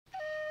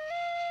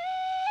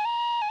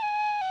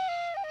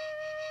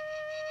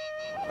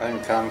I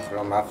come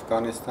from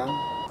Afghanistan.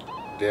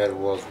 There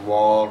was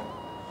war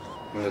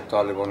and the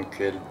Taliban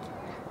killed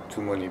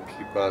too many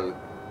people,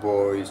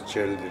 boys,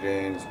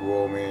 children,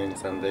 women,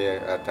 and they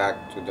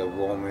attacked to the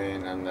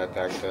women and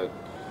attacked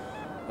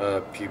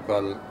the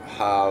people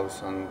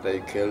house and they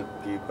killed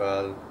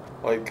people.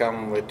 I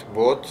come with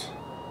boat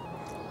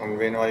and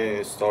when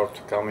I start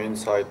to come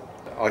inside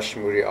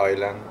Ashmuri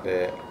Island,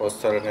 the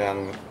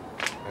Australian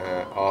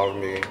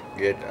army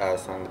get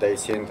us and they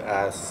sent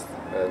us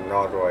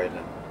Nauru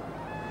Island.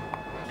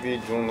 We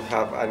don't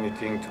have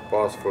anything to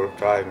pass for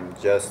time,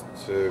 just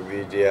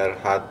we there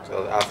had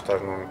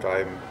afternoon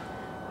time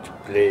to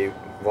play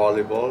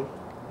volleyball.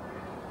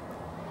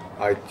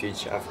 I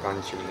teach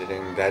Afghan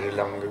children Dari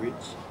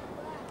language.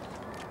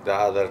 The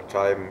other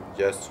time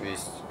just we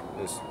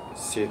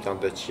sit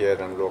on the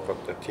chair and look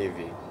at the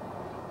TV.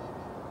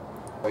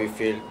 We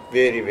feel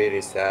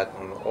very sad,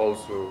 and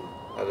also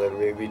other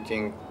way we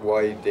think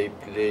why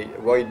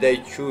they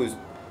choose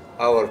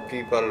our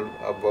people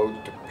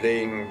about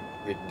playing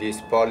with this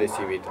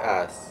policy with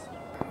us.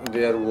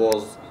 There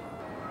was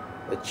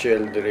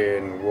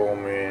children,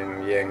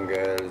 women, young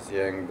girls,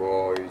 young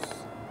boys,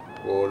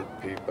 old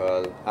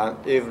people, and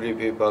every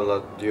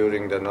people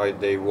during the night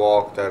they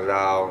walked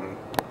around,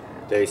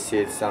 they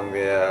sit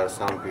somewhere,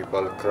 some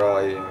people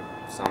crying,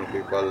 some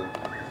people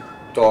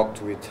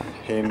talked with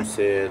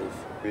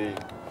himself. We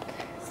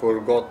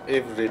forgot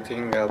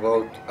everything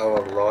about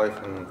our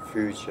life and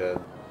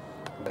future.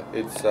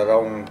 It's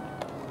around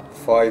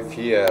 5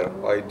 years.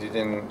 I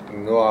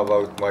didn't know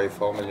about my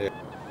family,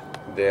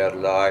 their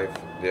life,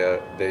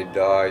 they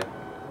died,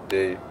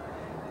 they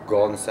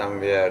gone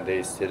somewhere,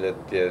 they still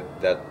at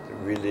that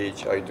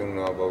village, I don't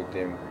know about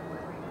them.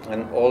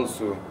 And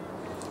also,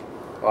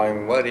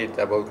 I'm worried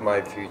about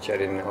my future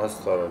in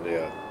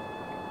Australia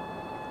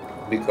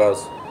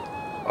because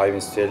I'm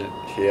still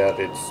here,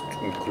 it's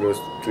close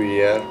to 2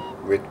 years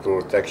with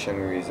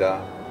protection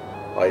visa.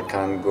 I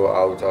can't go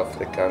out of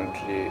the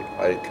country,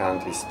 I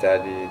can't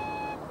study.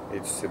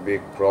 It's a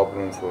big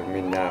problem for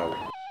me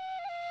now.